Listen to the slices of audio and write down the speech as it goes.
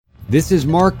This is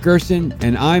Mark Gerson,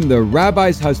 and I'm the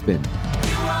Rabbi's husband.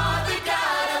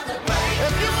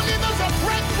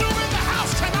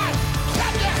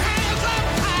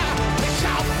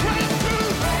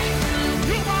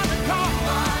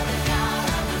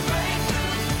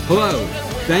 Hello,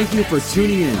 thank you for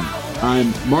tuning in.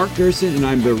 I'm Mark Gerson, and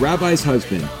I'm the Rabbi's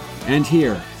husband, and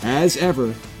here, as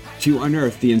ever, to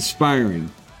unearth the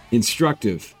inspiring,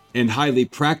 instructive, and highly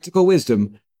practical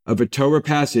wisdom of a Torah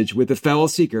passage with a fellow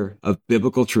seeker of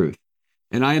biblical truth.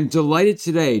 And I am delighted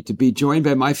today to be joined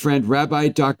by my friend Rabbi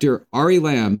Dr. Ari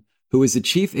Lamm, who is the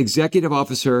Chief Executive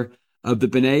Officer of the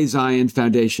B'nai Zion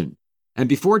Foundation. And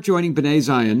before joining B'nai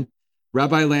Zion,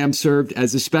 Rabbi Lamm served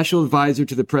as a special advisor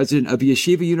to the president of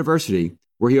Yeshiva University,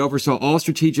 where he oversaw all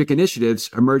strategic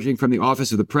initiatives emerging from the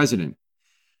office of the president.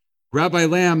 Rabbi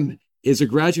Lamm is a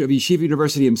graduate of Yeshiva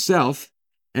University himself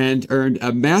and earned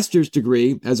a master's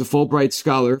degree as a Fulbright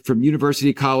scholar from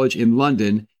University College in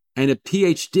London and a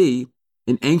PhD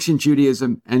in ancient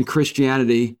Judaism and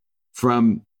Christianity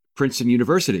from Princeton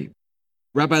University.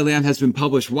 Rabbi Lamm has been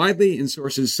published widely in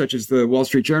sources such as the Wall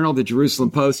Street Journal, the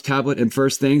Jerusalem Post, Tablet, and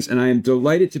First Things, and I am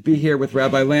delighted to be here with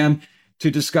Rabbi Lamm to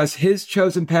discuss his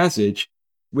chosen passage,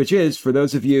 which is, for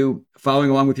those of you following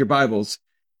along with your Bibles,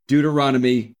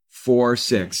 Deuteronomy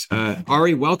 4:6.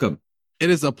 Ari, welcome. It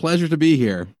is a pleasure to be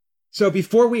here. So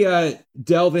before we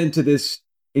delve into this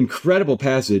incredible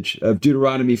passage of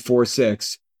Deuteronomy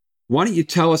 4:6, why don't you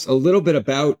tell us a little bit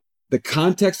about the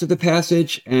context of the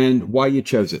passage and why you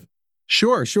chose it?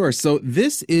 Sure. So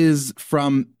this is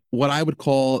from what I would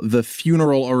call the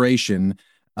funeral oration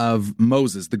of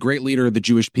Moses, the great leader of the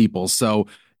Jewish people. So,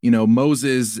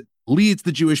 Moses leads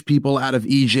the Jewish people out of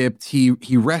Egypt. He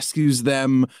rescues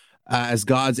them as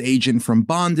God's agent from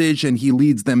bondage, and he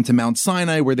leads them to Mount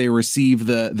Sinai, where they receive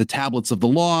the tablets of the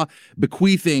law,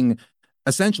 bequeathing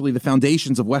essentially the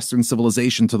foundations of Western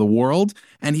civilization to the world.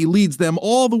 And he leads them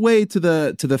all the way to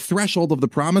the threshold of the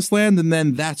promised land. And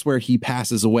then that's where he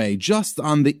passes away, just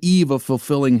on the eve of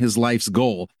fulfilling his life's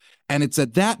goal. And it's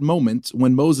at that moment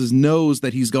when Moses knows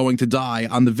that he's going to die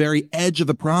on the very edge of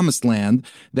the promised land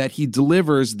that he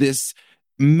delivers this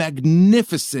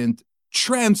magnificent,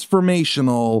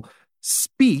 transformational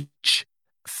speech,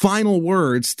 final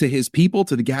words to his people,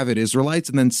 to the gathered Israelites,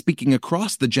 and then speaking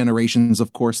across the generations,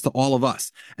 of course, to all of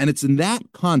us. And it's in that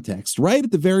context, right at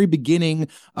the very beginning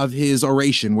of his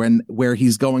oration, where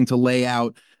he's going to lay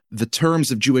out the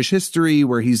terms of Jewish history,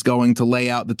 where he's going to lay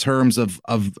out the terms of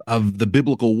the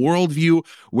biblical worldview,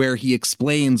 where he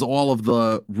explains all of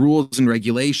the rules and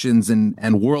regulations and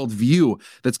worldview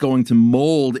that's going to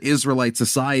mold Israelite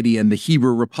society and the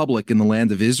Hebrew Republic in the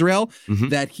land of Israel,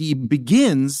 that he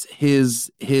begins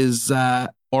his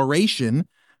oration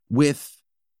with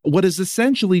what is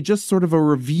essentially just sort of a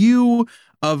review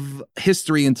of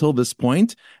history until this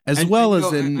point, I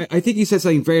think you said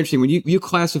something very interesting when you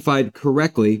classified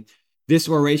correctly this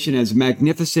oration as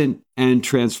magnificent and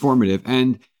transformative.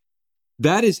 And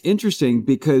that is interesting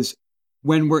because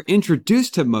when we're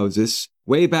introduced to Moses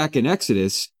way back in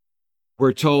Exodus,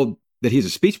 we're told that he's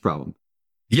a speech problem.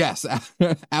 Yes,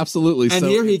 absolutely. And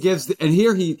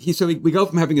we go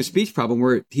from having a speech problem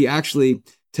where he actually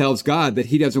tells God that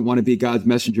he doesn't want to be God's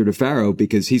messenger to Pharaoh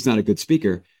because he's not a good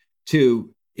speaker,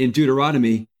 to, in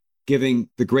Deuteronomy, giving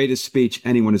the greatest speech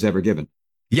anyone has ever given.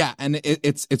 Yeah, and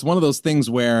it's one of those things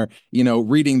where,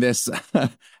 reading this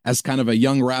as kind of a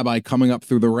young rabbi coming up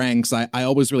through the ranks, I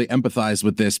always really empathize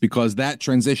with this because that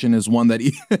transition is one that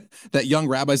that young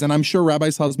rabbis, and I'm sure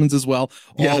rabbis' husbands as well,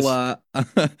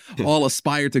 all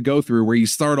aspire to go through, where you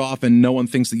start off and no one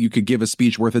thinks that you could give a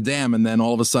speech worth a damn, and then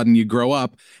all of a sudden you grow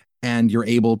up and you're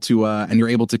able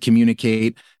to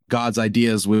communicate God's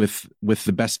ideas with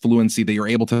the best fluency that you're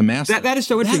able to master. That is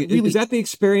so interesting. Is that the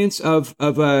experience of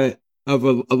a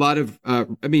lot of?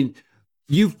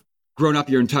 You've grown up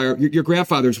your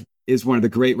grandfather is one of the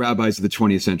great rabbis of the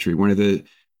 20th century, one of the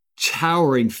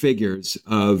towering figures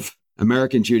of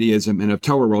American Judaism and of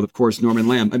Torah world, of course, Norman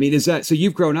Lamm. Is that so?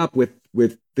 You've grown up with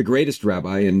the greatest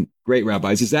rabbi and great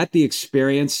rabbis. Is that the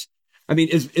experience?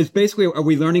 Is basically, are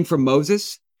we learning from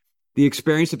Moses the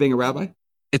experience of being a rabbi?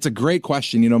 It's a great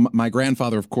question. My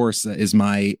grandfather, of course, is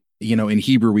my, in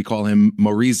Hebrew, we call him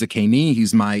Mori Zakeni.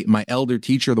 He's my elder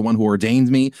teacher, the one who ordained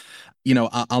me.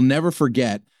 I'll never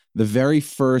forget the very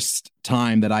first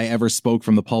time that I ever spoke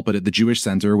from the pulpit at the Jewish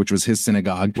Center, which was his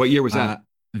synagogue. What year was that?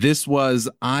 This was,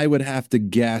 I would have to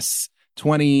guess,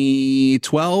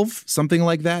 2012, something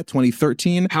like that,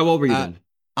 2013. How old were you then?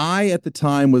 I at the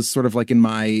time was sort of like in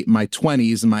my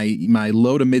 20s, my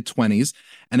low to mid 20s,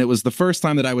 and it was the first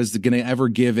time that I was going to ever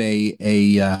give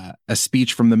a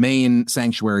speech from the main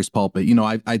sanctuary's pulpit.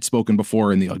 I'd spoken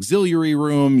before in the auxiliary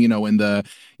room, in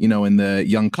the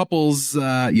young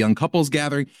couples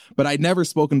gathering, but I'd never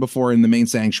spoken before in the main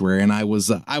sanctuary, and I was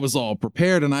all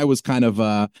prepared, and I was kind of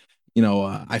I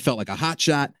felt like a hot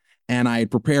shot. And I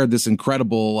had prepared this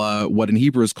incredible, what in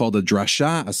Hebrew is called a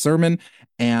drasha, a sermon.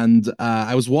 And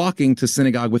I was walking to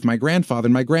synagogue with my grandfather.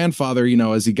 And my grandfather,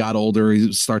 as he got older,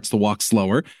 he starts to walk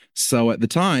slower. So at the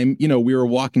time, we were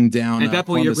walking down. At that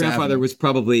point, your grandfather was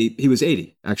he was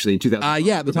 80, actually, in 2000.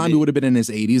 Yeah, at the time, he would have been in his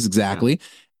 80s, exactly. Yeah.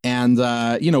 And,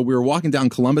 we were walking down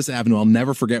Columbus Avenue. I'll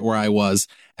never forget where I was.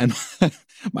 And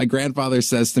my grandfather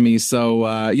says to me,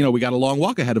 so, we got a long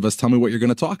walk ahead of us. Tell me what you're going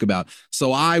to talk about.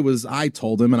 So I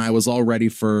told him, and I was all ready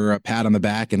for a pat on the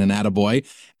back and an attaboy.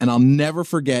 And I'll never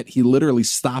forget, he literally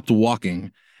stopped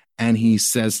walking and he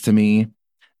says to me,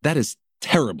 "That is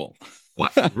terrible."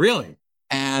 What? Really?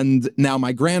 And now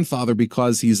my grandfather,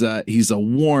 because he's a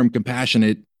warm,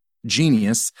 compassionate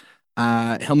genius,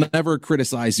 he'll never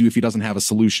criticize you if he doesn't have a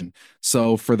solution.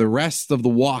 So for the rest of the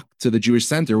walk to the Jewish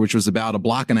Center, which was about a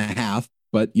block and a half,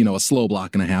 but, a slow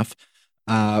block and a half,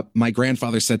 my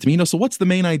grandfather said to me, so what's the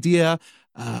main idea?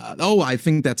 I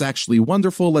think that's actually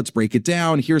wonderful. Let's break it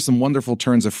down. Here's some wonderful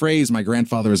turns of phrase. My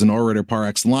grandfather is an orator par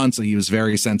excellence, so he was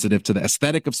very sensitive to the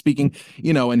aesthetic of speaking,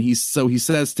 and he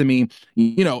says to me,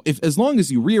 if as long as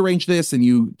you rearrange this and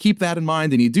you keep that in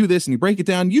mind and you do this and you break it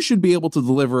down, you should be able to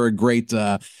deliver a great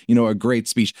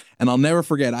speech. And I'll never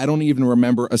forget, I don't even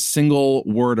remember a single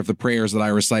word of the prayers that I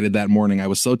recited that morning. I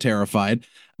was so terrified,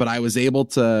 but I was able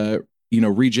to,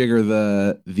 rejigger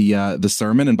the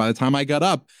sermon. And by the time I got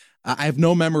up, I have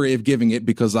no memory of giving it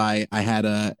because I had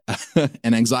an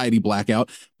anxiety blackout,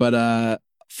 but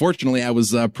fortunately I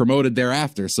was promoted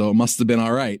thereafter, so it must have been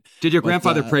all right. Did your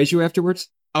grandfather praise you afterwards?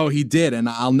 Oh, he did, and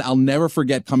I'll never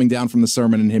forget coming down from the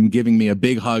sermon and him giving me a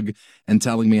big hug and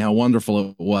telling me how wonderful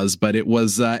it was. But it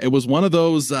was one of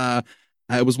those.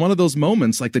 It was one of those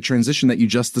moments, like the transition that you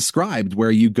just described,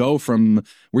 where you go from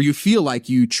where you feel like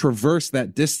you traverse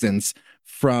that distance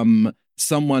from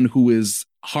someone who is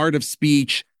hard of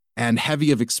speech and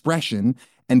heavy of expression,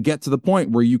 and get to the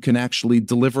point where you can actually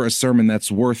deliver a sermon that's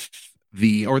worth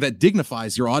that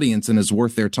dignifies your audience and is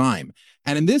worth their time.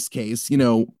 And in this case,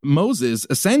 Moses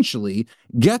essentially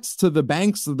gets to the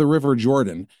banks of the River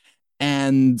Jordan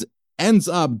and ends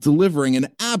up delivering an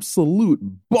absolute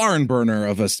barn burner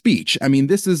of a speech. I mean,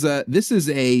 this is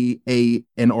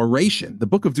an oration. The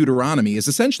book of Deuteronomy is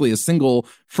essentially a single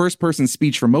first-person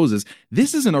speech from Moses.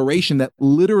 This is an oration that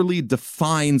literally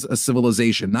defines a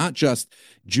civilization, not just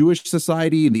Jewish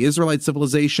society, the Israelite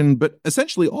civilization, but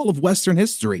essentially all of Western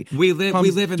history. We live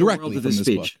in the world of this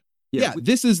speech. Yeah,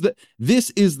 this is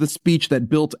the speech that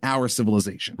built our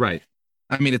civilization. Right.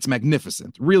 I mean, it's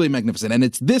magnificent, really magnificent. And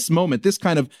it's this moment,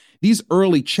 these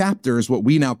early chapters, what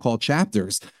we now call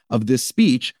chapters of this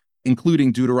speech,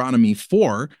 including Deuteronomy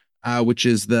 4, which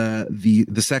is the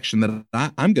section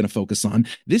that I'm going to focus on.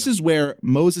 This is where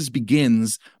Moses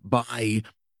begins by,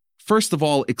 first of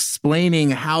all,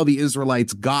 explaining how the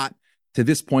Israelites got to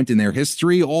this point in their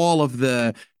history, all of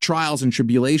the trials and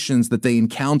tribulations that they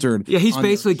encountered. Yeah, he's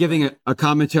basically giving a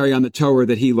commentary on the Torah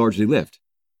that he largely lived.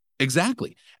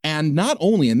 Exactly. And not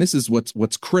only, and this is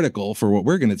what's critical for what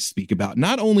we're going to speak about,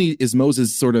 not only is this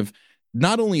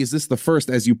the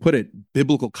first, as you put it,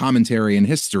 biblical commentary in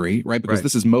history, right? Because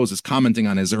This is Moses commenting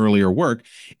on his earlier work.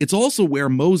 It's also where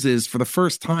Moses, for the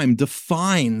first time,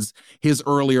 defines his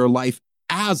earlier life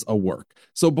as a work.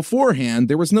 So beforehand,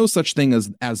 there was no such thing as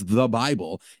the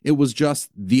Bible. It was just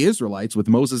the Israelites with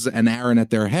Moses and Aaron at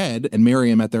their head and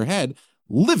Miriam at their head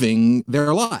living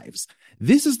their lives.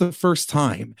 This is the first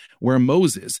time where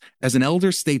Moses, as an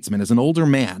elder statesman, as an older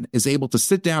man, is able to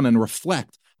sit down and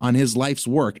reflect on his life's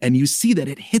work. And you see that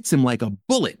it hits him like a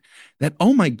bullet, that,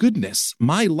 oh my goodness,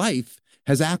 my life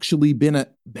has actually been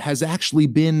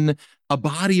a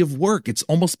body of work. It's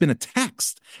almost been a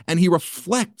text. And he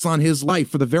reflects on his life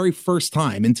for the very first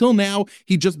time. Until now,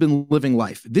 he'd just been living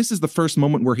life. This is the first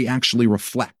moment where he actually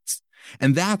reflects.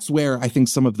 And that's where I think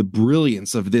some of the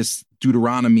brilliance of this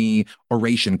Deuteronomy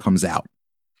oration comes out.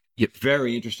 Yeah,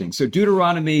 very interesting. So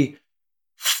Deuteronomy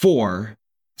 4,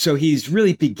 so he's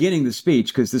really beginning the speech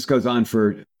because this goes on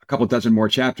for a couple dozen more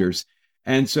chapters.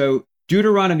 And so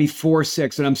Deuteronomy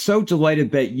 4:6, and I'm so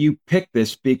delighted that you picked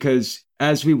this because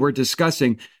as we were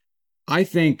discussing, I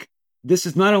think this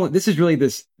is not only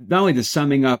the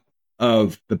summing up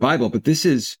of the Bible, but this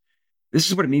is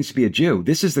what it means to be a Jew.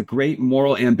 This is the great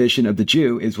moral ambition of the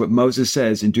Jew, is what Moses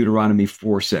says in Deuteronomy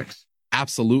 4:6.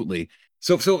 Absolutely.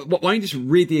 So why don't you just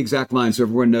read the exact line so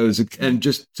everyone knows, and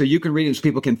just so you can read it, so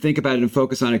people can think about it and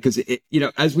focus on it. Because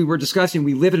as we were discussing,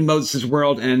 we live in Moses'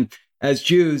 world, and as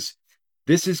Jews,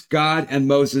 this is God and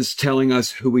Moses telling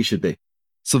us who we should be.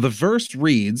 So the verse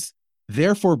reads,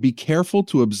 "Therefore be careful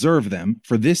to observe them,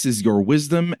 for this is your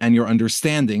wisdom and your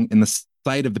understanding in the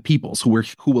sight of the peoples, who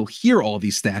will hear all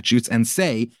these statutes and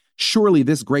say, surely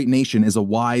this great nation is a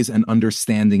wise and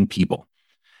understanding people."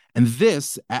 And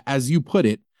this, as you put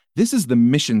it, this is the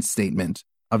mission statement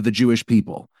of the Jewish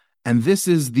people. And this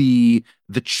is the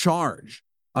charge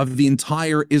of the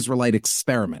entire Israelite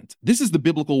experiment. This is the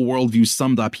biblical worldview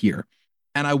summed up here.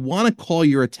 And I want to call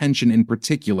your attention in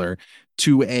particular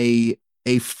to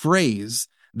a phrase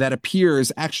that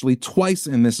appears actually twice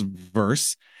in this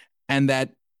verse and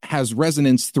that has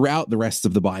resonance throughout the rest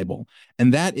of the Bible.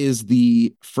 And that is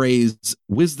the phrase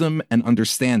wisdom and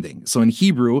understanding. So in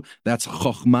Hebrew, that's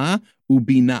chokhmah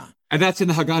ubinah. And that's in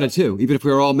the Haggadah too. Even if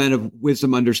we were all men of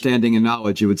wisdom, understanding, and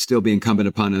knowledge, it would still be incumbent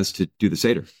upon us to do the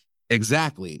Seder.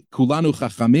 Exactly. Kulanu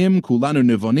chachamim, kulanu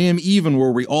nevonim, even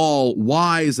were we all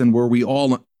wise and were we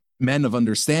all men of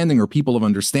understanding or people of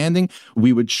understanding,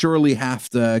 we would surely have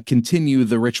to continue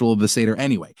the ritual of the Seder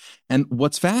anyway. And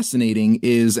what's fascinating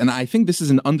is, and I think this is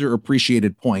an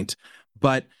underappreciated point,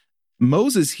 but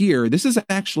Moses here, this is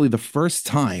actually the first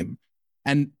time,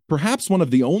 and perhaps one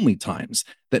of the only times,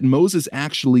 that Moses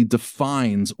actually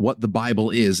defines what the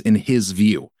Bible is in his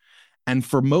view. And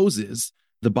for Moses,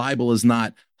 the Bible is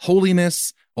not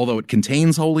holiness, although it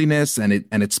contains holiness and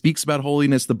it speaks about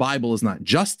holiness. The Bible is not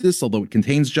justice, although it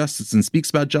contains justice and speaks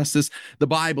about justice. The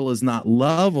Bible is not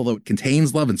love, although it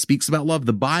contains love and speaks about love.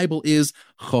 The Bible is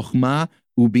chokhmah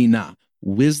ubinah,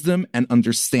 wisdom and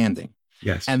understanding.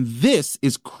 Yes. And this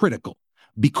is critical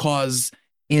because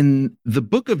in the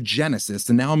book of Genesis,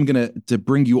 and now I'm going to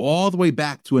bring you all the way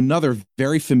back to another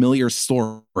very familiar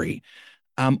story.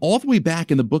 All the way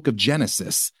back in the book of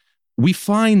Genesis, we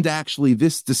find actually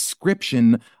this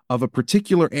description of a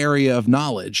particular area of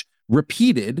knowledge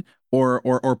repeated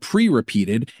or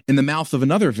pre-repeated in the mouth of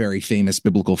another very famous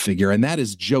biblical figure, and that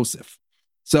is Joseph.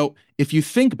 So if you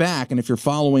think back, and if you're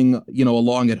following,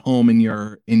 along at home in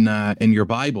your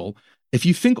Bible, if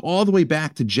you think all the way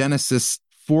back to Genesis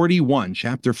 41,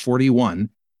 chapter 41,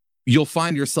 you'll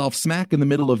find yourself smack in the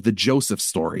middle of the Joseph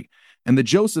story. And the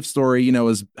Joseph story,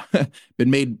 has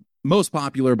been made most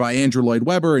popular by Andrew Lloyd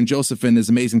Webber and Joseph in his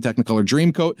amazing Technicolor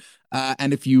Dreamcoat.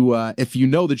 And if you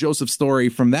know the Joseph story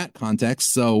from that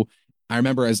context, so I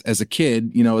remember as a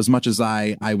kid, as much as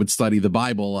I would study the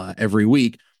Bible every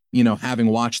week, having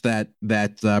watched that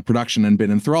production and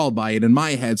been enthralled by it, in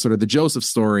my head, sort of the Joseph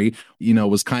story,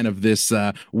 was kind of this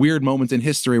weird moment in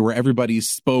history where everybody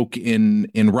spoke in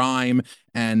rhyme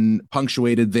and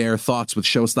punctuated their thoughts with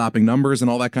show-stopping numbers and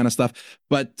all that kind of stuff.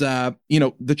 But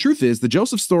the truth is, the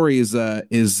Joseph story is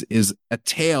a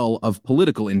tale of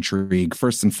political intrigue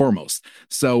first and foremost.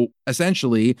 So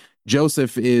essentially,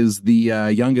 Joseph is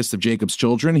the youngest of Jacob's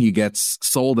children. He gets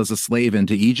sold as a slave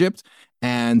into Egypt.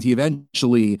 And he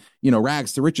eventually,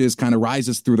 rags to riches, kind of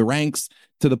rises through the ranks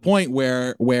to the point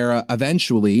where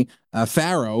eventually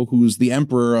Pharaoh, who's the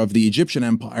emperor of the Egyptian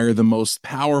empire, the most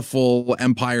powerful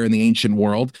empire in the ancient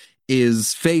world,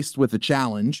 is faced with a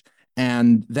challenge.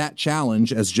 And that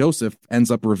challenge, as Joseph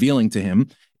ends up revealing to him,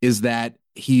 is that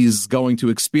he's going to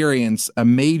experience a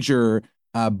major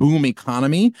boom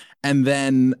economy. And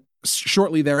then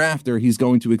shortly thereafter, he's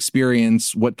going to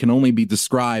experience what can only be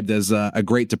described as a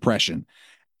Great Depression.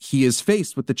 He is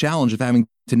faced with the challenge of having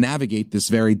to navigate this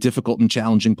very difficult and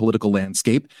challenging political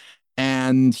landscape.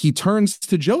 And he turns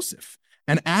to Joseph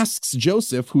and asks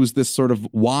Joseph, who's this sort of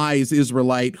wise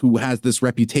Israelite who has this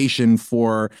reputation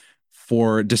for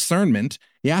discernment.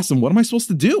 He asks him, what am I supposed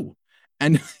to do?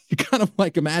 And you kind of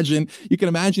you can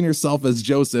imagine yourself as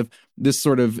Joseph, this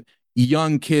sort of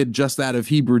young kid just out of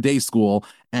Hebrew day school,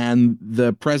 and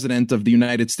the president of the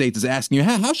United States is asking you,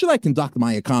 how should I conduct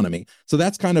my economy? So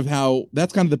that's kind of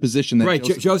the position that right.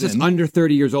 Joseph's under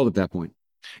 30 years old at that point.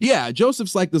 Yeah,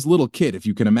 Joseph's like this little kid, if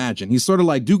you can imagine. He's sort of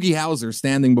like Doogie Howser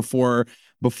standing before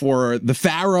the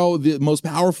Pharaoh, the most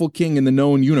powerful king in the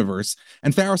known universe.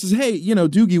 And Pharaoh says, hey,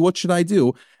 Doogie, what should I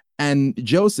do? And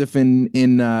Joseph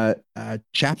in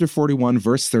chapter 41,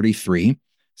 verse 33,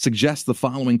 suggests the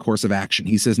following course of action.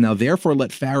 He says, now therefore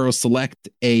let Pharaoh select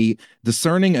a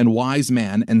discerning and wise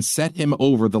man and set him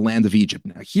over the land of Egypt.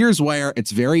 Now here's where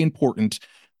it's very important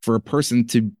for a person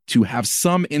to have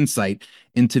some insight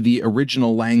into the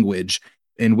original language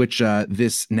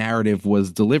this narrative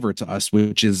was delivered to us,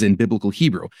 which is in biblical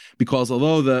Hebrew. Because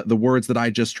although the words that I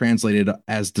just translated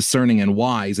as discerning and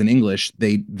wise in English,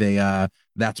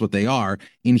 that's what they are.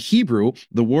 In Hebrew,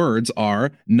 the words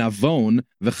are navon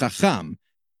v'chacham,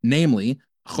 namely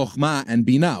chokhmah and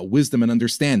binah, wisdom and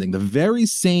understanding. The very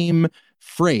same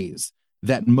phrase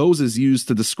that Moses used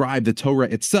to describe the Torah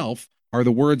itself are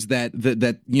the words that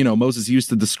Moses used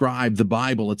to describe the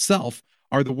Bible itself,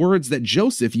 are the words that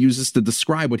Joseph uses to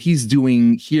describe what he's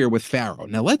doing here with Pharaoh.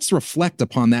 Now let's reflect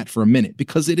upon that for a minute,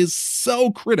 because it is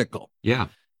so critical. Yeah.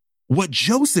 What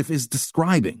Joseph is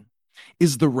describing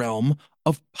is the realm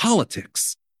of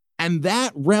politics. And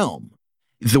that realm,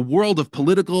 the world of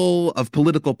political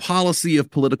policy,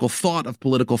 of political thought, of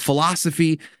political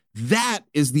philosophy, that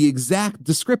is the exact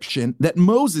description that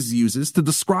Moses uses to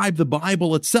describe the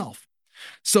Bible itself.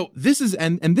 So this is,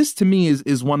 and this to me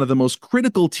is one of the most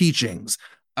critical teachings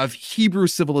of Hebrew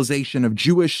civilization, of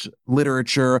Jewish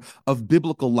literature, of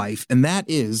biblical life. And that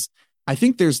is, I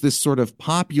think there's this sort of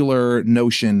popular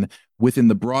notion within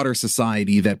the broader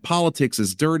society that politics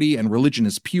is dirty and religion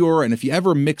is pure. And if you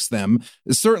ever mix them,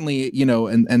 certainly,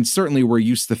 and certainly we're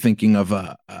used to thinking of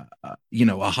a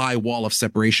high wall of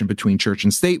separation between church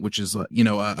and state, which is,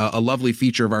 a lovely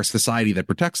feature of our society that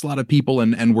protects a lot of people.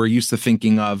 And we're used to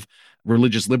thinking of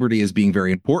religious liberty as being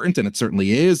very important, and it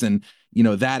certainly is. And,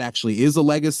 that actually is a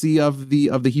legacy of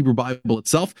the Hebrew Bible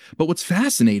itself. But what's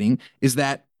fascinating is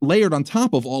that layered on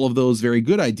top of all of those very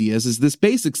good ideas is this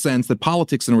basic sense that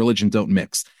politics and religion don't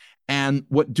mix. And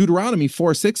what Deuteronomy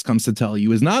 4:6 comes to tell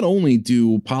you is not only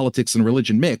do politics and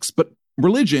religion mix, but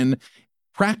religion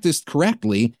practiced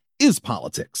correctly is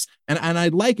politics. And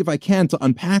I'd like, if I can, to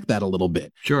unpack that a little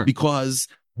bit. Sure. Because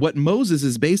what Moses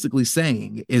is basically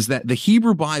saying is that the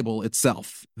Hebrew Bible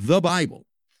itself, the Bible,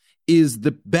 is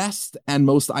the best and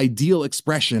most ideal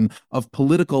expression of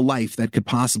political life that could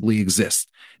possibly exist.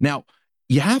 Now,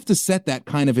 you have to set that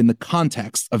kind of in the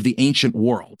context of the ancient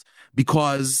world,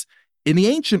 because in the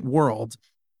ancient world,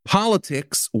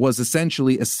 politics was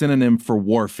essentially a synonym for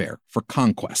warfare, for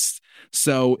conquest.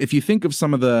 So if you think of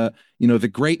some of the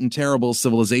great and terrible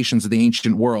civilizations of the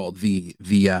ancient world, the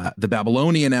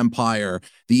Babylonian Empire,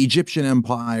 the Egyptian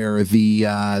Empire, the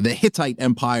Hittite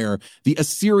Empire, the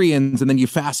Assyrians, and then you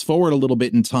fast forward a little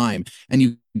bit in time and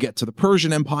you get to the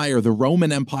Persian Empire, the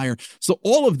Roman Empire. So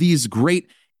all of these great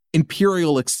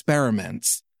imperial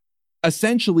experiments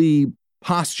essentially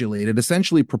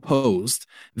proposed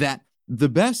that the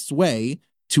best way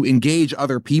to engage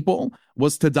other people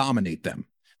was to dominate them.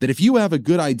 That if you have a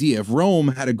good idea, if Rome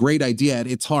had a great idea at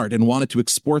its heart and wanted to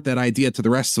export that idea to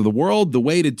the rest of the world, the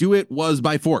way to do it was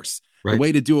by force. Right. The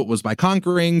way to do it was by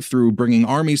conquering, through bringing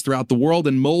armies throughout the world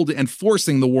and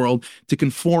forcing the world to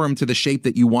conform to the shape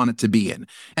that you want it to be in.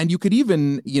 And you could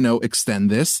even,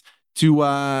 extend this to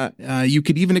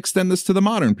the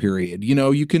modern period.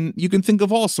 You can think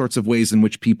of all sorts of ways in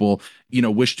which people,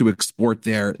 wish to export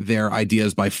their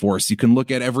ideas by force. You can look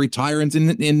at every tyrant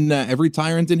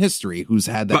in history who's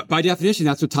had that. But by definition,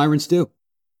 that's what tyrants do.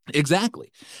 Exactly.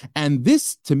 And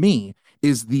this, to me,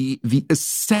 is the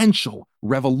essential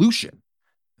revolution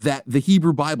that the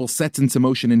Hebrew Bible sets into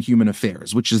motion in human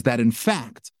affairs, which is that, in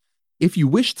fact, if you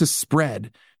wish to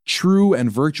spread true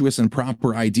and virtuous and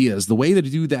proper ideas, the way to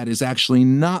do that is actually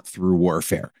not through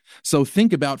warfare. So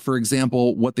think about, for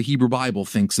example, what the Hebrew Bible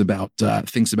thinks about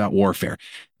warfare.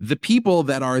 The people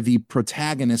that are the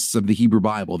protagonists of the Hebrew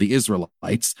Bible, the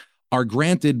Israelites, are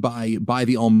granted by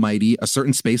the Almighty a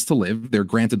certain space to live. They're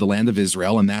granted the land of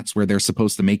Israel, and that's where they're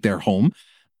supposed to make their home.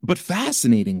 But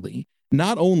fascinatingly,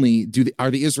 not only are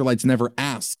the Israelites never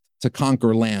asked to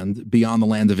conquer land beyond the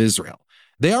land of Israel,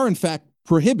 they are in fact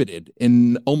prohibited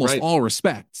in almost all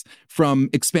respects from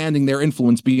expanding their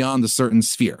influence beyond a certain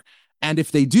sphere. And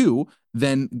if they do,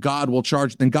 then God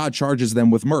charges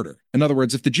them with murder. In other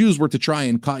words, if the Jews were to try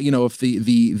and, if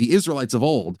the Israelites of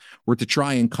old were to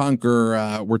try and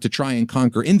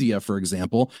conquer India, for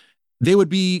example, they would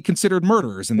be considered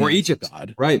murderers in the eyes of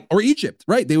God. Right. Or Egypt,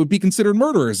 right. They would be considered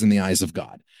murderers in the eyes of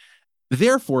God.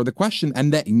 Therefore, the question,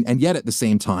 and yet at the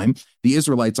same time, the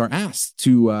Israelites are asked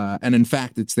to, and in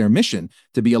fact, it's their mission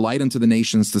to be a light unto the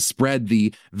nations, to spread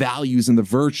the values and the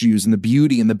virtues and the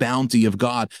beauty and the bounty of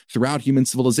God throughout human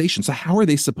civilization. So how are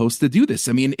they supposed to do this?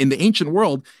 I mean, in the ancient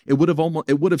world, it would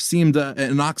have seemed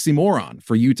an oxymoron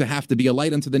for you to have to be a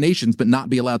light unto the nations, but not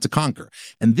be allowed to conquer.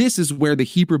 And this is where the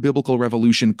Hebrew biblical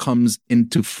revolution comes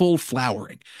into full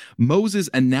flowering. Moses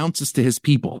announces to his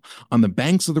people on the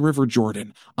banks of the river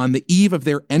Jordan, on the eve of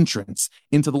their entrance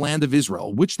into the land of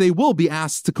Israel, which they will be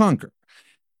asked to conquer,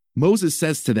 Moses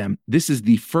says to them, this is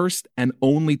the first and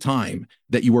only time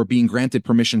that you are being granted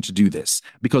permission to do this.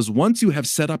 Because once you have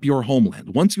set up your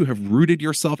homeland, once you have rooted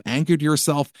yourself, anchored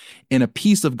yourself in a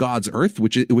piece of God's earth,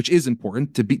 which is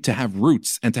important, to have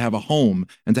roots and to have a home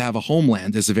and to have a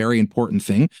homeland is a very important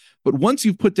thing. But once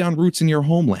you've put down roots in your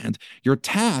homeland, your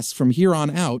task from here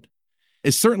on out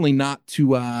is certainly not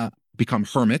to become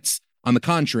hermits. On the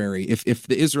contrary, if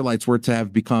the Israelites were to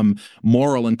have become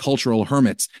moral and cultural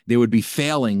hermits, they would be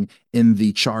failing in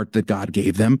the chart that God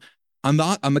gave them. On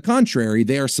the contrary,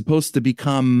 they are supposed to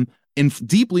become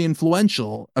deeply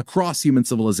influential across human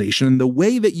civilization. And the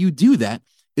way that you do that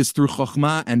is through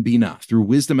chokhmah and binah, through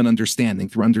wisdom and understanding,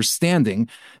 through understanding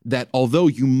that although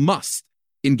you must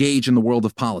engage in the world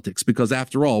of politics, because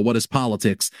after all, what is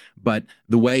politics but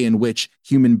the way in which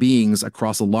human beings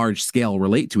across a large scale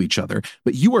relate to each other?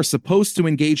 But you are supposed to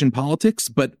engage in politics,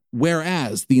 but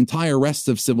whereas the entire rest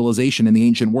of civilization in the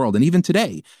ancient world, and even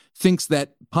today, thinks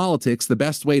that politics, the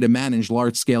best way to manage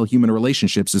large-scale human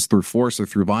relationships is through force or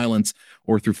through violence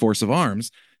or through force of arms,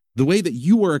 the way that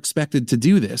you are expected to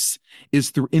do this is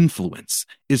through influence,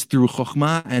 is through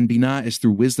chokhmah and binah, is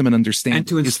through wisdom and understanding. And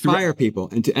to inspire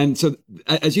people. And so,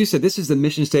 as you said, this is the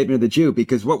mission statement of the Jew,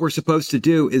 because what we're supposed to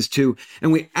do is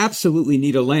and we absolutely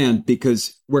need a land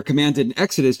because we're commanded in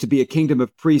Exodus to be a kingdom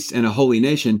of priests and a holy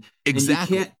nation.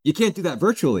 Exactly. And you can't do that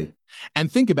virtually.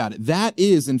 And think about it. That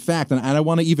is, in fact, and I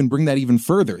want to even bring that even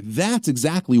further. That's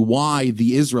exactly why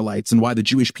the Israelites and why the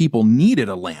Jewish people needed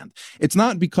a land. It's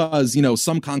not because,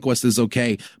 some conquest is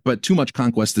okay, but too much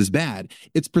conquest is bad.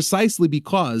 It's precisely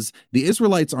because the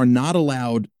Israelites are not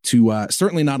allowed to,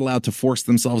 certainly not allowed to force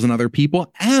themselves on other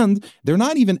people. And they're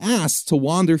not even asked to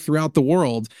wander throughout the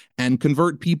world and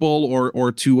convert people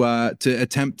or to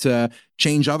attempt to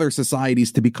change other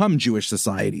societies to become Jewish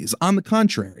societies. On the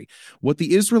contrary, what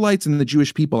the Israelites and the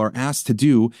Jewish people are asked to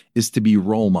do is to be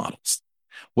role models.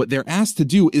 What they're asked to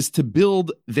do is to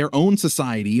build their own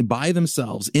society by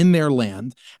themselves in their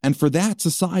land, and for that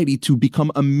society to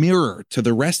become a mirror to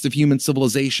the rest of human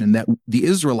civilization that the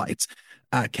Israelites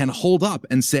can hold up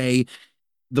and say,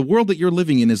 the world that you're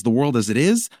living in is the world as it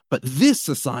is, but this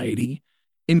society,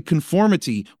 in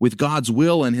conformity with God's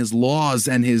will and his laws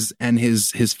and his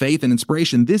faith and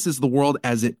inspiration, this is the world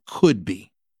as it could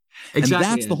be. Exactly.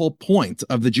 And that's the whole point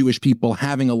of the Jewish people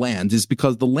having a land, is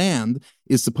because the land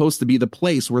is supposed to be the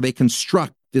place where they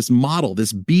construct this model,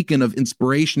 this beacon of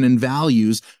inspiration and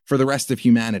values for the rest of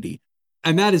humanity.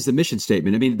 And that is the mission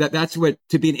statement. I mean, that's what,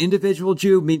 to be an individual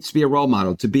Jew means to be a role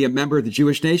model. To be a member of the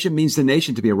Jewish nation means the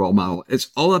nation to be a role model. It's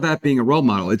all about being a role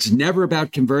model. It's never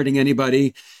about converting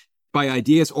anybody by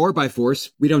ideas or by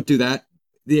force. We don't do that.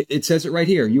 It says it right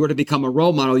here. You are to become a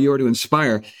role model. You are to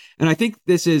inspire. And I think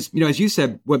this is, as you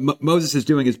said, what Moses is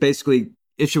doing is basically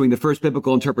issuing the first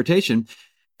biblical interpretation.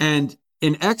 And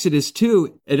in Exodus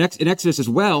 2, in Exodus as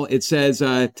well, it says,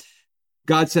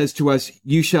 God says to us,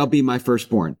 you shall be my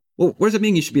firstborn. Well, what does it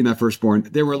mean you should be my firstborn?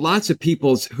 There were lots of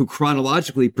peoples who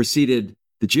chronologically preceded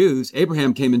the Jews.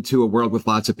 Abraham came into a world with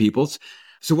lots of peoples.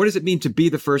 So what does it mean to be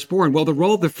the firstborn? Well, the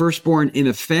role of the firstborn in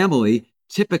a family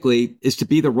typically is to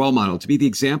be the role model, to be the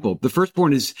example. The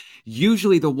firstborn is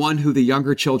usually the one who the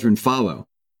younger children follow.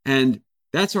 And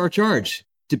that's our charge,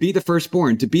 to be the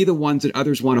firstborn, to be the ones that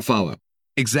others want to follow.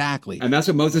 Exactly. And that's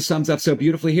what Moses sums up so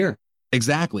beautifully here.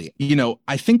 Exactly.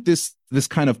 I think this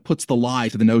kind of puts the lie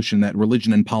to the notion that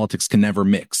religion and politics can never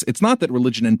mix. It's not that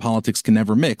religion and politics can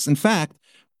never mix. In fact,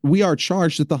 we are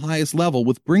charged at the highest level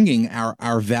with bringing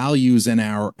our values and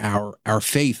our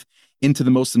faith into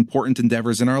the most important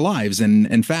endeavors in our lives. And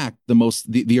in fact,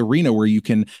 the arena where you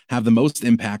can have the most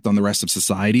impact on the rest of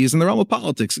society is in the realm of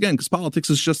politics. Again, because politics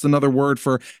is just another word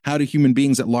for how do human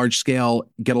beings at large scale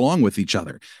get along with each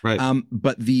other. Right.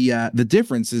 But the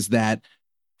difference is that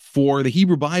for the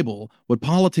Hebrew Bible, what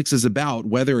politics is about,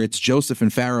 whether it's Joseph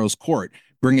and Pharaoh's court,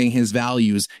 bringing his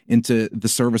values into the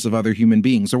service of other human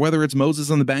beings, or whether it's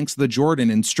Moses on the banks of the Jordan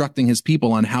instructing his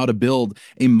people on how to build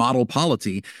a model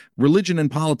polity, religion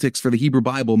and politics for the Hebrew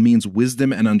Bible means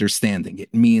wisdom and understanding.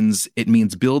 It means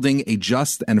building a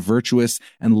just and virtuous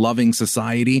and loving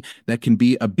society that can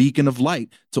be a beacon of light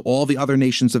to all the other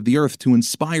nations of the earth, to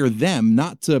inspire them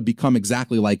not to become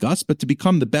exactly like us, but to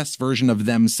become the best version of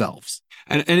themselves.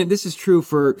 And this is true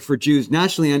for Jews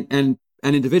nationally and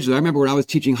individually. I remember when I was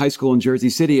teaching high school in Jersey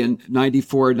City in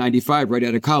 94, 95, right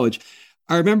out of college.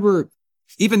 I remember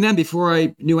even then, before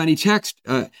I knew any text,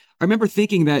 I remember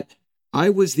thinking that I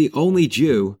was the only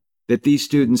Jew that these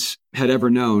students had ever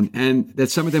known, and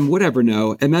that some of them would ever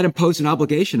know. And that imposed an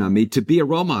obligation on me to be a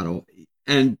role model.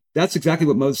 And that's exactly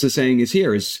what Moses is saying is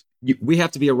here, is we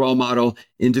have to be a role model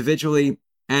individually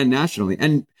and nationally.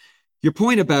 And your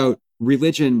point about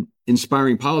religion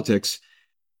inspiring politics,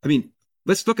 I mean,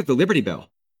 let's look at the Liberty Bell.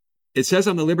 It says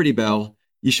on the Liberty Bell,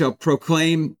 you shall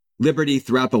proclaim liberty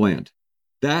throughout the land.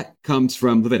 That comes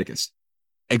from Leviticus.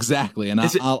 Exactly. And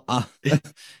Is it- I'll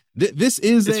this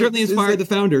is It certainly inspired the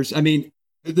founders. I mean,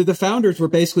 the founders were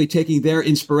basically taking their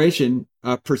inspiration,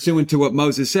 pursuant to what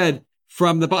Moses said,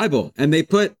 from the Bible. And they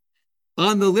put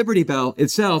on the Liberty Bell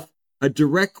itself a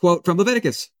direct quote from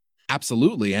Leviticus.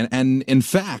 Absolutely. And in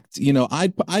fact,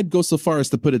 I'd go so far as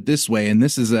to put it this way, and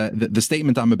this is the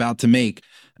statement I'm about to make.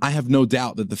 I have no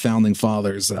doubt that the founding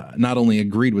fathers not only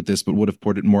agreed with this, but would have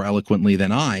put it more eloquently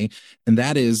than I. And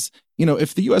that is,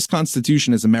 if the U.S.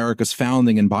 Constitution is America's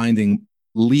founding and binding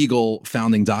legal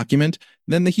founding document,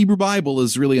 then the Hebrew Bible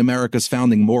is really America's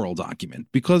founding moral document,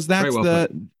 because that's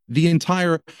the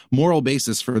entire moral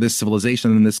basis for this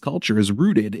civilization and this culture is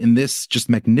rooted in this just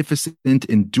magnificent,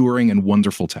 enduring, and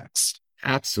wonderful text.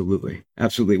 Absolutely.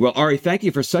 Absolutely. Well, Ari, thank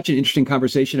you for such an interesting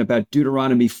conversation about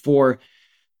Deuteronomy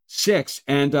 4:6.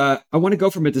 And I want to go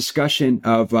from a discussion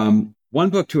of one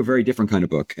book to a very different kind of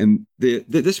book. And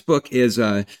this book is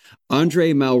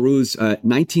Andre Malraux's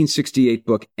 1968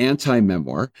 book,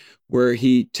 Anti-Memoir, where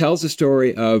he tells the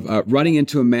story of running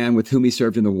into a man with whom he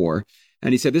served in the war.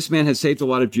 And he said, this man had saved a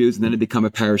lot of Jews and then had become a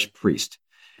parish priest.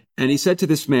 And he said to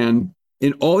this man,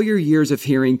 in all your years of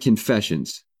hearing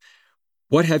confessions,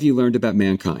 what have you learned about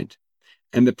mankind?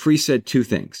 And the priest said two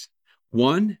things.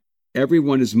 One,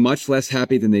 everyone is much less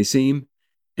happy than they seem.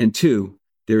 And two,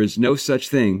 there is no such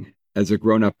thing as a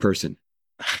grown-up person.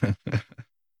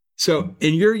 So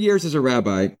in your years as a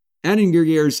rabbi, and in your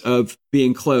years of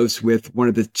being close with one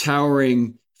of the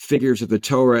towering figures of the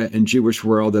Torah and Jewish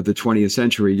world of the 20th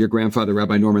century, your grandfather,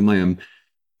 Rabbi Norman Lamm,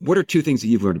 what are two things that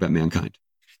you've learned about mankind?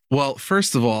 Well,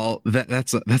 first of all,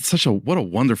 that's what a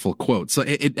wonderful quote. So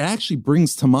it actually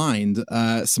brings to mind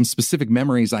some specific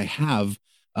memories I have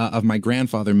of my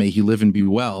grandfather, may he live and be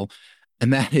well.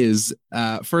 And that is,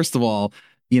 first of all,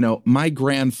 my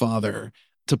grandfather,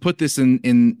 to put this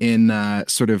in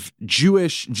sort of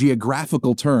Jewish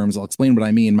geographical terms, I'll explain what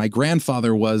I mean. My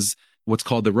grandfather was what's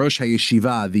called the Rosh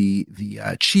HaYeshiva,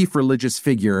 the chief religious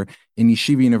figure in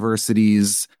Yeshiva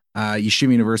University's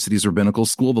rabbinical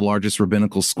school, the largest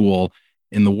rabbinical school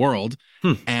in the world.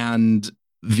 And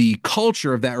the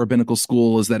culture of that rabbinical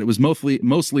school is that it was mostly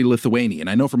Lithuanian.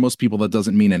 I know for most people that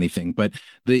doesn't mean anything, but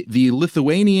the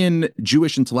Lithuanian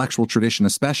Jewish intellectual tradition,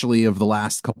 especially of the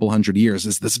last couple hundred years,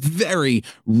 is this very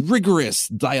rigorous,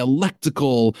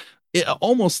 dialectical,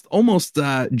 almost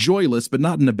joyless, but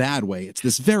not in a bad way. It's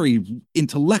this very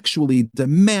intellectually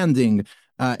demanding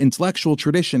intellectual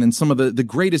tradition, and some of the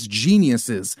greatest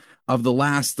geniuses of the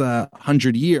last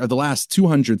 100 years, of the last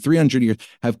 200, 300 years,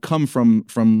 have come from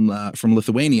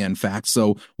Lithuania. In fact,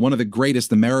 so one of the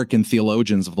greatest American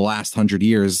theologians of the last 100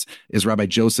 years is Rabbi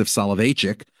Joseph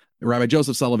Soloveitchik. Rabbi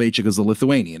Joseph Soloveitchik is a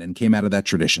Lithuanian and came out of that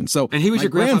tradition. So, and he was your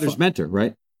grandfather's mentor,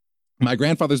 right? My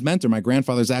grandfather's mentor. My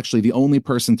grandfather's actually the only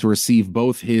person to receive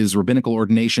both his rabbinical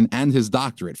ordination and his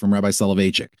doctorate from Rabbi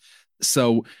Soloveitchik.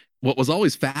 So what was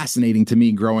always fascinating to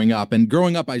me growing up,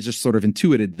 I just sort of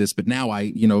intuited this, but now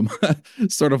I,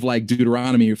 sort of like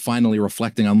Deuteronomy, finally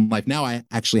reflecting on life. Now I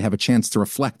actually have a chance to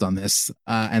reflect on this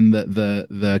and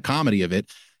the comedy of it.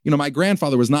 My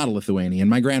grandfather was not a Lithuanian.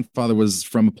 My grandfather was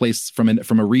from a place,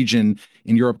 from a region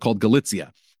in Europe called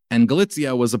Galicia. And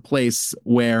Galicia was a place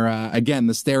where, again,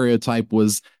 the stereotype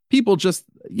was people just,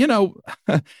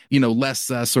 less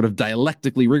sort of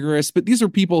dialectically rigorous. But these are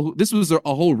people this was a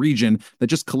whole region that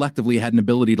just collectively had an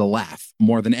ability to laugh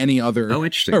more than any other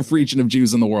region of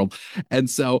Jews in the world. And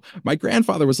so my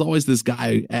grandfather was always this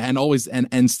guy and always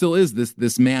and still is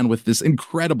this man with this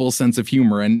incredible sense of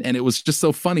humor. And it was just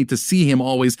so funny to see him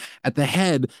always at the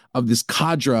head of this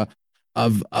cadre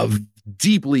of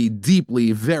deeply,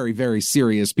 deeply, very, very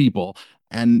serious people.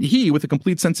 And he with a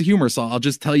complete sense of humor. So I'll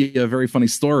just tell you a very funny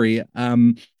story.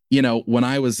 When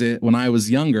I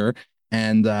was younger,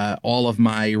 and all of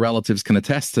my relatives can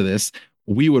attest to this,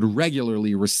 we would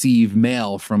regularly receive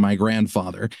mail from my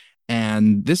grandfather.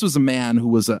 And this was a man who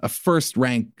was a first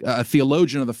rank, a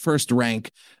theologian of the first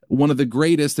rank, one of the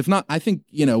greatest, if not, I think,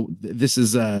 this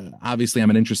is obviously I'm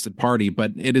an interested party,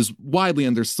 but it is widely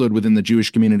understood within the Jewish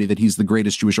community that he's the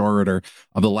greatest Jewish orator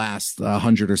of the last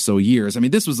 100 or so years. I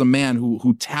mean, this was a man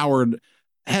who towered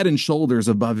head and shoulders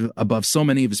above so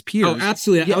many of his peers. Oh,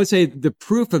 absolutely. Yeah. I would say the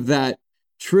proof of that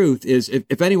truth is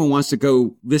if anyone wants to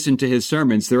go listen to his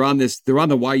sermons, they're on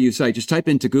the YU site. Just type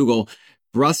into Google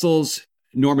Brussels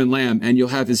Norman Lamm, and you'll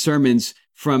have his sermons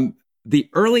from the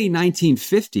early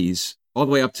 1950s all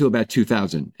the way up to about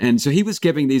 2000. And so he was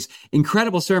giving these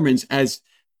incredible sermons as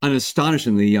an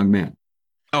astonishingly young man.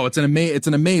 Oh, it's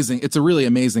a really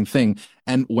amazing thing.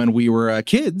 And when we were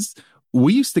kids,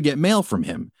 we used to get mail from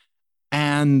him,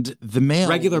 and the mail,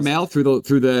 Regular mail through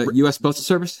the U.S. Postal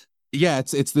Service. Yeah,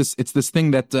 it's this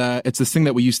thing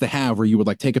that we used to have where you would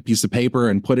like take a piece of paper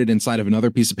and put it inside of another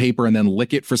piece of paper and then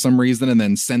lick it for some reason and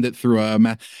then send it through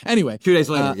anyway. 2 days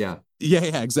later, yeah.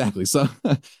 Yeah, exactly. So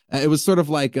it was sort of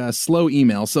like a slow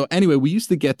email. So anyway, we used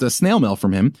to get snail mail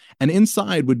from him, and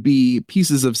inside would be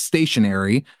pieces of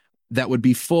stationery that would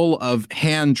be full of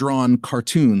hand-drawn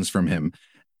cartoons from him.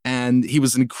 And he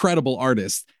was an incredible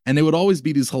artist. And they would always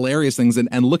be these hilarious things.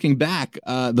 And looking back,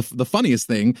 the funniest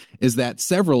thing is that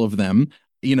several of them,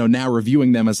 now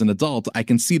reviewing them as an adult, I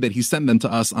can see that he sent them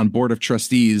to us on Board of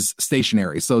Trustees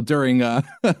stationery. So during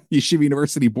Yeshiva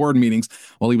University board meetings,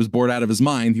 while he was bored out of his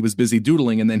mind, he was busy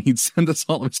doodling, and then he'd send us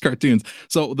all of his cartoons.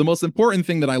 So the most important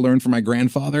thing that I learned from my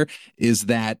grandfather is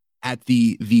that at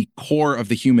the core of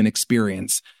the human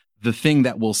experience, the thing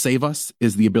that will save us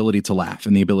is the ability to laugh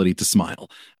and the ability to smile.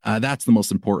 That's the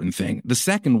most important thing. The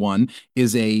second one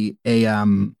is a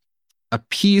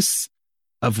piece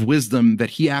of wisdom that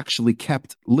he actually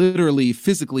kept literally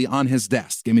physically on his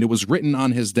desk. I mean, it was written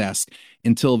on his desk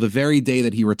until the very day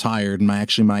that he retired.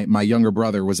 And my younger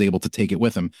brother was able to take it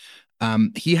with him.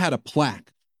 He had a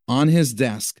plaque on his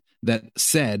desk that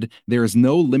said, "There is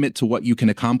no limit to what you can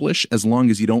accomplish as long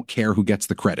as you don't care who gets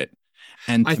the credit."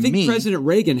 And I think President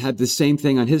Reagan had the same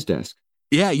thing on his desk.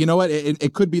 Yeah, you know what?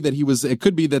 It could be that it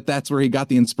could be that that's where he got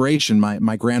the inspiration.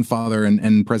 My grandfather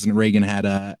and President Reagan had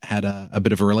a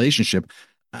bit of a relationship.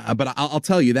 But I'll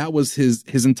tell you, that was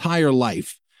his entire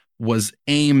life was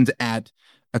aimed at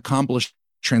accomplishing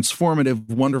transformative,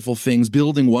 wonderful things,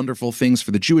 building wonderful things for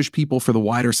the Jewish people, for the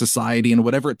wider society, and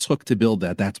whatever it took to build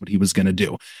that, that's what he was going to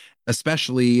do.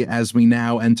 Especially as we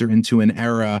now enter into an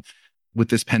era with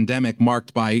this pandemic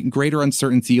marked by greater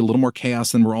uncertainty, a little more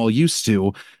chaos than we're all used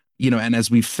to, and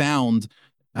as we found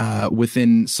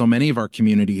within so many of our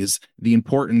communities, the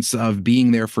importance of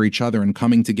being there for each other and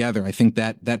coming together. I think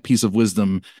that piece of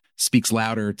wisdom speaks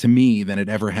louder to me than it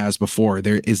ever has before.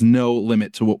 There is no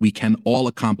limit to what we can all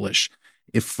accomplish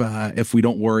if we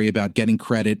don't worry about getting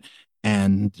credit,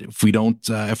 and if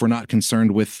we're not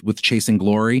concerned with chasing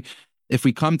glory. If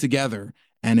we come together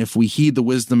and if we heed the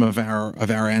wisdom of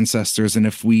our ancestors, and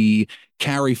if we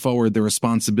carry forward the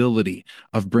responsibility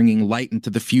of bringing light into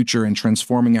the future and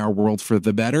transforming our world for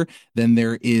the better, then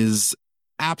there is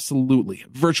absolutely,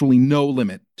 virtually no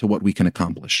limit to what we can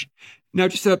accomplish. Now,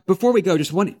 just before we go,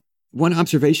 just one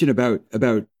observation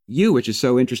about you, which is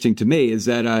so interesting to me, is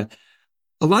that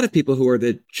a lot of people who are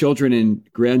the children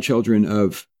and grandchildren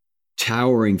of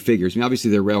towering figures, I mean,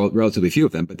 obviously there are relatively few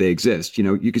of them, but they exist.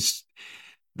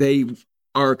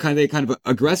 They kind of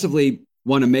aggressively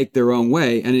want to make their own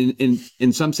way, and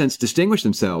in some sense distinguish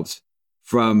themselves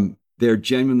from their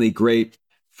genuinely great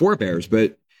forebears.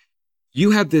 But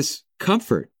you have this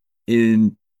comfort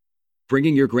in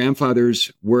bringing your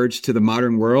grandfather's words to the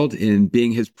modern world, in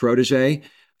being his protege.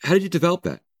 How did you develop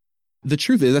that? The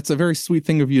truth is, that's a very sweet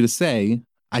thing of you to say.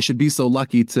 I should be so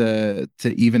lucky to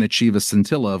even achieve a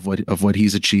scintilla of what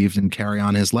he's achieved and carry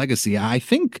on his legacy. I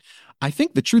think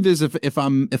the truth is, if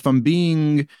I'm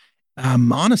being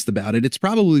honest about it, it's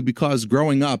probably because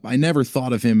growing up, I never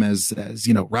thought of him as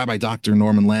Rabbi Dr.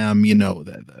 Norman Lamm,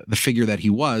 the figure that he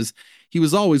was. He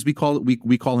was always, we call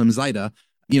him Zaida.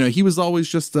 He was always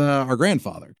just our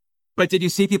grandfather. But did you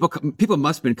see people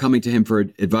must have been coming to him for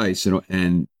advice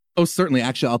and Oh, certainly.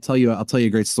 Actually, I'll tell you a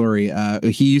great story.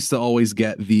 He used to always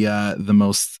get the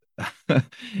most.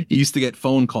 He used to get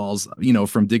phone calls,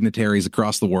 from dignitaries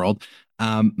across the world.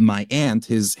 My aunt,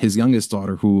 his youngest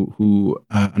daughter, who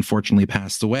unfortunately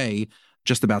passed away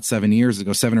just about 7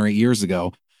 or 8 years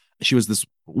ago. She was this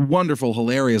wonderful,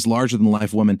 hilarious, larger than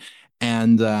life woman.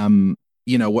 And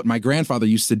what my grandfather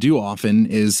used to do often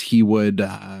is he would,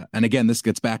 and again, this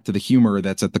gets back to the humor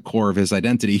that's at the core of his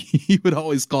identity. He would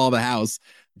always call the house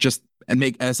and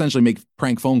essentially make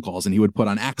prank phone calls, and he would put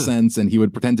on accents and he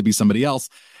would pretend to be somebody else,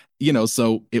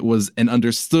 so it was an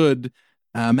understood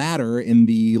matter in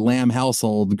the Lamm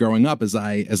household growing up, as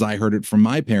I heard it from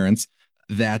my parents,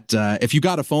 that if you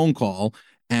got a phone call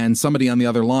and somebody on the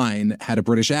other line had a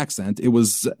British accent, it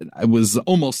was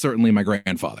almost certainly my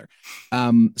grandfather.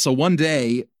 So one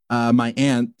day, my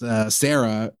aunt,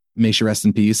 Sarah, may she rest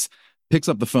in peace, picks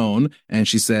up the phone and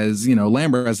she says,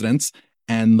 Lamm residence.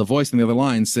 And the voice on the other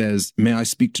line says, "May I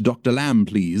speak to Dr. Lamm,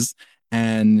 please?"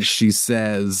 And she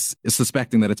says,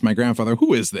 suspecting that it's my grandfather,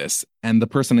 "Who is this?" And the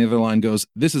person on the other line goes,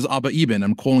 "This is Abba Ibn.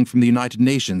 I'm calling from the United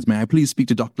Nations. May I please speak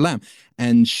to Dr. Lamm?"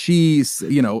 And she,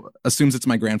 assumes it's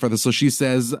my grandfather. So she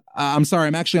says, "I'm sorry,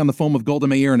 I'm actually on the phone with Golda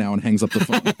Meir now," and hangs up the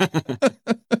phone.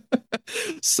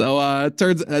 So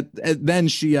then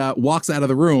she walks out of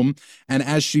the room, and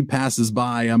as she passes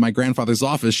by my grandfather's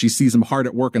office, she sees him hard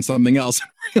at work on something else,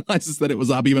 and realizes that it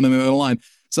was Abby on the other line.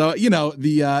 So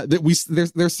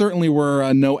there certainly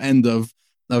were no end of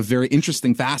very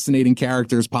interesting, fascinating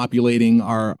characters populating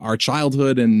our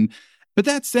childhood. But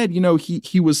that said,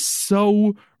 he was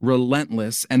so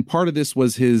relentless, and part of this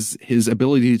was his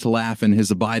ability to laugh and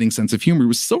his abiding sense of humor. He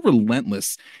was so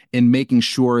relentless in making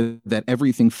sure that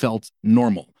everything felt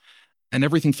normal and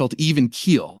everything felt even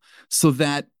keel, so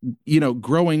that,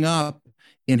 growing up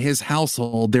in his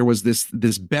household, there was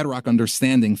this bedrock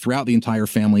understanding throughout the entire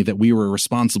family that we were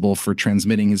responsible for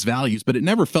transmitting his values, but it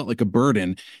never felt like a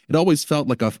burden. It always felt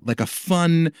like a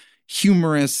fun,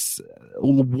 humorous,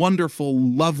 wonderful,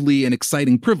 lovely, and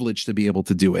exciting privilege to be able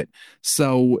to do it.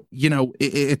 So,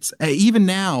 it's even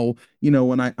now,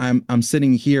 when I'm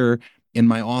sitting here in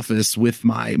my office with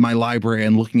my library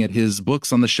and looking at his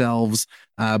books on the shelves,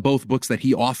 both books that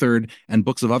he authored and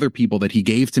books of other people that he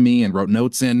gave to me and wrote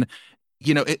notes in.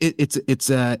 It's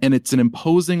an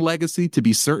imposing legacy, to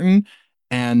be certain,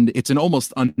 and it's an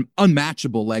almost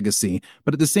unmatchable legacy.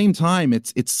 But at the same time,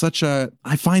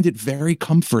 I find it very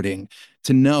comforting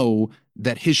to know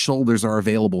that his shoulders are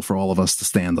available for all of us to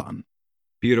stand on.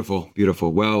 Beautiful,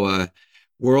 beautiful. Well,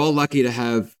 we're all lucky to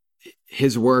have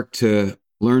his work to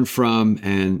learn from,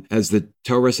 and as the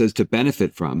Torah says, to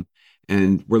benefit from.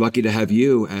 And we're lucky to have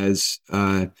you as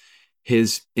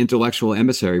his intellectual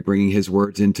emissary, bringing his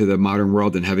words into the modern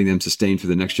world and having them sustained for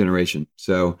the next generation.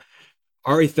 So,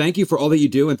 Ari, thank you for all that you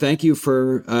do, and thank you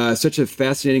for such a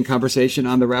fascinating conversation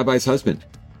on The Rabbi's Husband.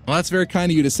 Well, that's very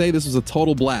kind of you to say. This was a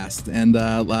total blast, and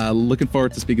looking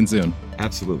forward to speaking soon.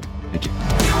 Absolutely. Thank you. You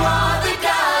are the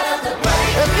God of the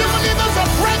breakthrough. If you believe there's a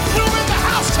breakthrough,